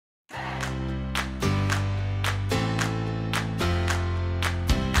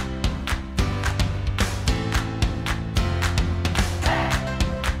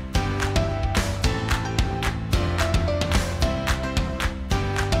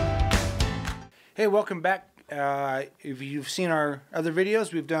Hey, welcome back. If you've seen our other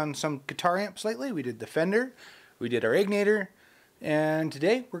videos, we've done some guitar amps lately. We did the Fender, we did our Ignator, and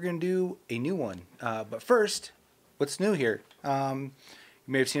today we're going to do a new one. But first, what's new here? You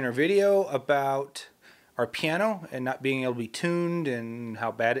may have seen our video about our piano and not being able to be tuned and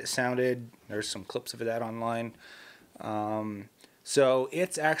how bad it sounded. There's some clips of that online. So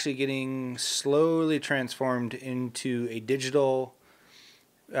it's actually getting slowly transformed into a digital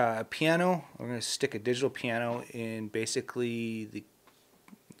piano. We're going to stick a digital piano in basically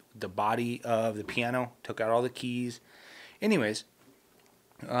the body of the piano. Took out all the keys. Anyways,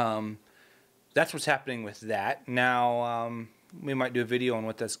 that's what's happening with that. Now we might do a video on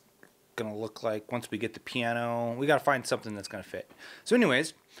what that's going to look like once we get the piano. We got to find something that's going to fit. So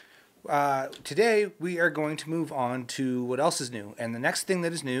anyways, today we are going to move on to what else is new. And the next thing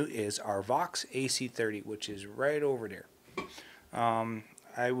that is new is our Vox AC30, which is right over there.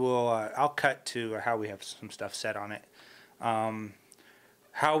 I'll cut to how we have some stuff set on it.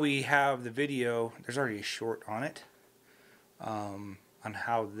 How we have the video, there's already a short on it, on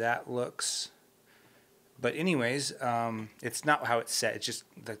how that looks. But anyways, it's not how it's set, it's just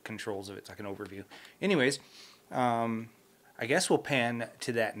the controls of it. It's like an overview. Anyways, I guess we'll pan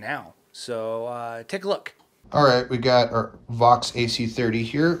to that now. So take a look. Alright, we got our Vox AC30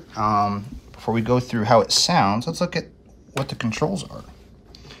 here. Before we go through how it sounds, let's look at what the controls are.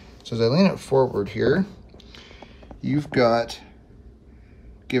 So as I lean it forward here, you've got,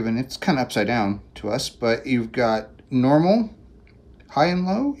 it's kind of upside down to us, but you've got normal, high and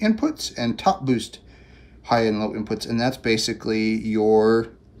low inputs, and top boost, high and low inputs, and that's basically your,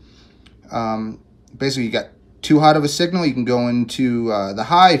 basically you got too hot of a signal, you can go into the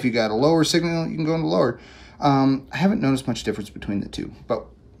high. If you got a lower signal, you can go into lower. I haven't noticed much difference between the two, but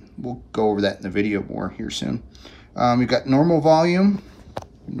we'll go over that in the video more here soon. You've got normal volume,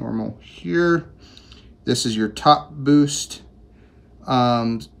 normal here. This is your top boost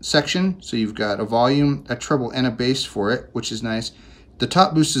section. So you've got a volume, a treble, and a bass for it, which is nice. The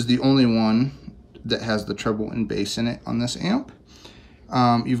top boost is the only one that has the treble and bass in it on this amp.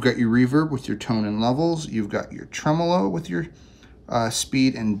 You've got your reverb with your tone and levels. You've got your tremolo with your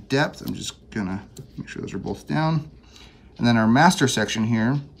speed and depth. I'm just gonna make sure those are both down. And then our master section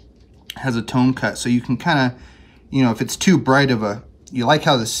here has a tone cut, so you can kind of, you know, if it's too bright of a, you like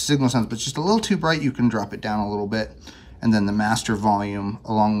how the signal sounds, but it's just a little too bright, you can drop it down a little bit. And then the master volume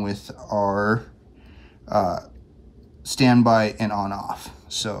along with our standby and on off.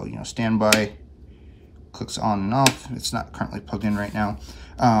 So, you know, standby clicks on and off. It's not currently plugged in right now,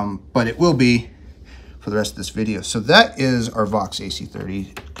 but it will be for the rest of this video. So that is our Vox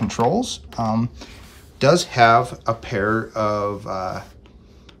AC30 controls. Does have a pair of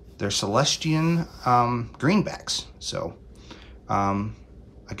their Celestian greenbacks. So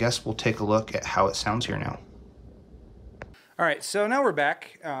I guess we'll take a look at how it sounds here now. All right, so now we're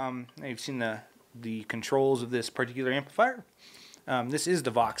back. Now you've seen the controls of this particular amplifier. This is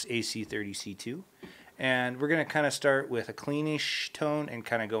the Vox AC30C2. And we're going to kind of start with a cleanish tone and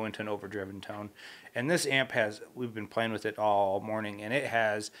kind of go into an overdriven tone. And this amp we've been playing with it all morning, and it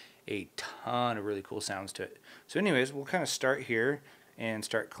has a ton of really cool sounds to it. So anyways, we'll kind of start here and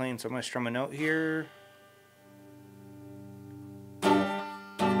start clean. So I'm going to strum a note here.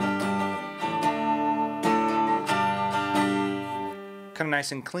 Kind of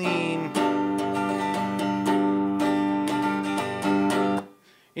nice and clean.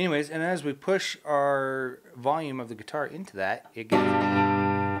 Anyways, and as we push our volume of the guitar into that, it gets...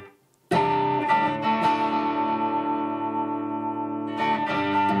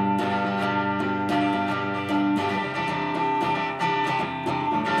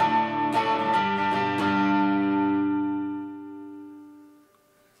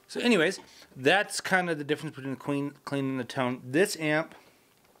 So anyways, that's kind of the difference between the clean and the tone. This amp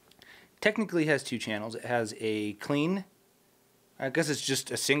technically has two channels. It has a clean, I guess it's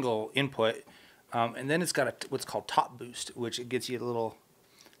just a single input, and then it's got what's called top boost, which it gets you a little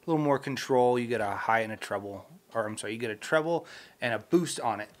more control. You get a high and a treble, or I'm sorry, you get a treble and a boost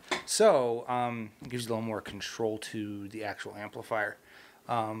on it. So it gives you a little more control to the actual amplifier.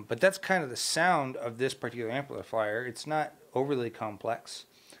 But that's kind of the sound of this particular amplifier. It's not overly complex.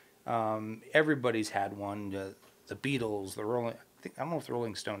 Everybody's had one. The Beatles, I don't know if the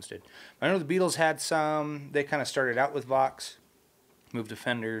Rolling Stones did. I know the Beatles had some. They kind of started out with Vox, moved to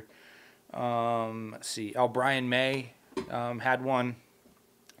Fender. Let's see, Brian May had one.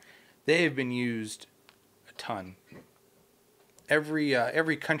 They have been used a ton.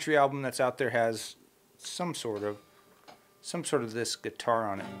 Every country album that's out there has some sort of this guitar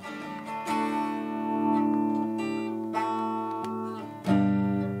on it.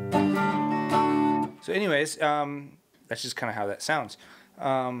 So anyways, that's just kind of how that sounds.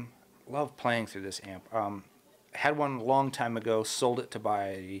 Love playing through this amp. Had one a long time ago, sold it to buy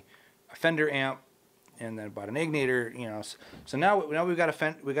a Fender amp, and then bought an Ignitor. You know, so now we've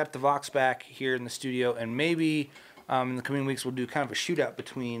got we got the Vox back here in the studio, and maybe in the coming weeks we'll do kind of a shootout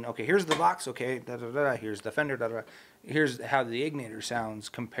between, okay, here's the Vox, okay, da da da, here's the Fender, da da, here's how the Ignitor sounds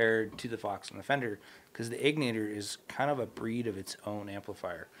compared to the Vox and the Fender, because the Ignitor is kind of a breed of its own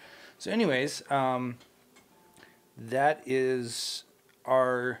amplifier. So anyways, that is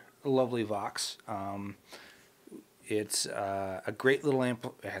our lovely Vox. It's a great little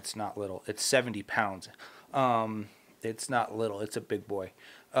amp. It's not little. It's 70 pounds. It's not little. It's a big boy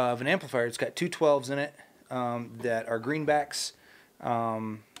of an amplifier. It's got two 12s in it that are greenbacks.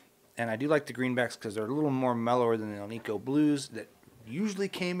 And I do like the greenbacks because they're a little more mellower than the Alnico Blues that usually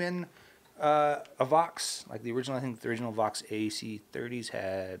came in a Vox. Like the original, I think the original Vox AC30s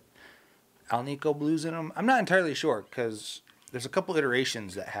had Alnico Blues in them. I'm not entirely sure because there's a couple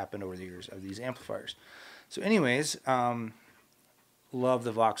iterations that happened over the years of these amplifiers. So anyways, love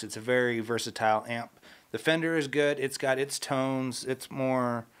the Vox. It's a very versatile amp. The Fender is good. It's got its tones. It's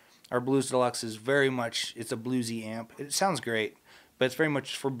more, our Blues Deluxe is very much, it's a bluesy amp. It sounds great, but it's very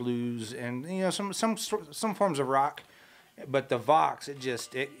much for blues and, you know, some forms of rock. But the Vox,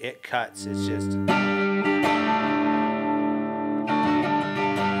 it cuts. It's just...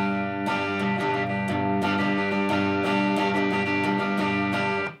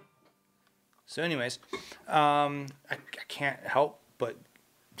 So anyways, I can't help but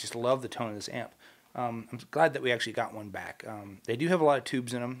just love the tone of this amp. I'm glad that we actually got one back. They do have a lot of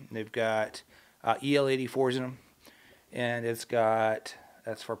tubes in them. They've got EL84s in them, and it's got,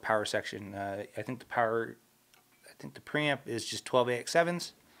 that's for power section. I think the preamp is just 12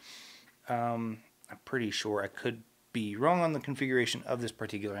 AX7s. I'm pretty sure. I could be wrong on the configuration of this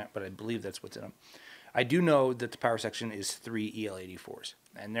particular amp, but I believe that's what's in them. I do know that the power section is 3 EL84s,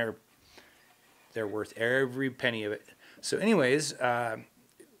 and they're worth every penny of it. So anyways,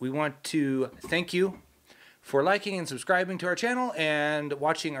 we want to thank you for liking and subscribing to our channel and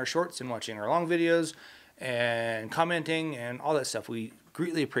watching our shorts and watching our long videos and commenting and all that stuff. We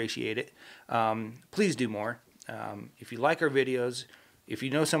greatly appreciate it. Please do more. If you like our videos, if you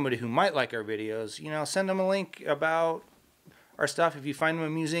know somebody who might like our videos, you know, send them a link about our stuff. If you find them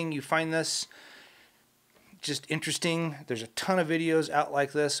amusing, you find this just interesting, there's a ton of videos out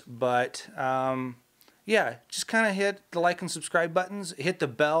like this, but yeah, just kind of hit the like and subscribe buttons, hit the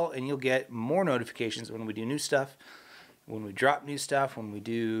bell, and you'll get more notifications when we do new stuff, when we drop new stuff, when we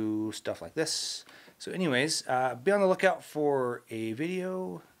do stuff like this. So anyways, be on the lookout for a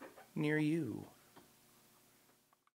video near you.